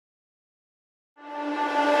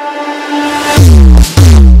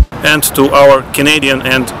and to our Canadian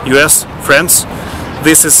and US friends.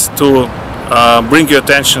 This is to bring your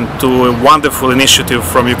attention to a wonderful initiative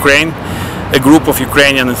from Ukraine. A group of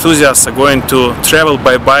Ukrainian enthusiasts are going to travel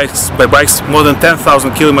by bikes more than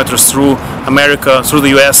 10,000 kilometers through America, through the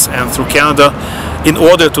US and through Canada, in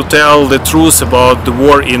order to tell the truth about the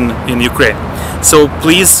war in Ukraine. So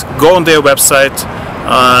please go on their website,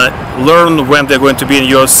 learn when they're going to be in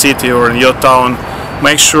your city or in your town.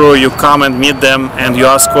 Make sure you come and meet them and you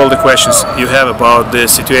ask all the questions you have about the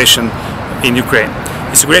situation in Ukraine.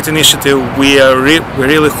 It's a great initiative. We're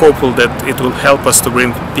really hopeful that it will help us to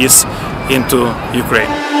bring peace into Ukraine.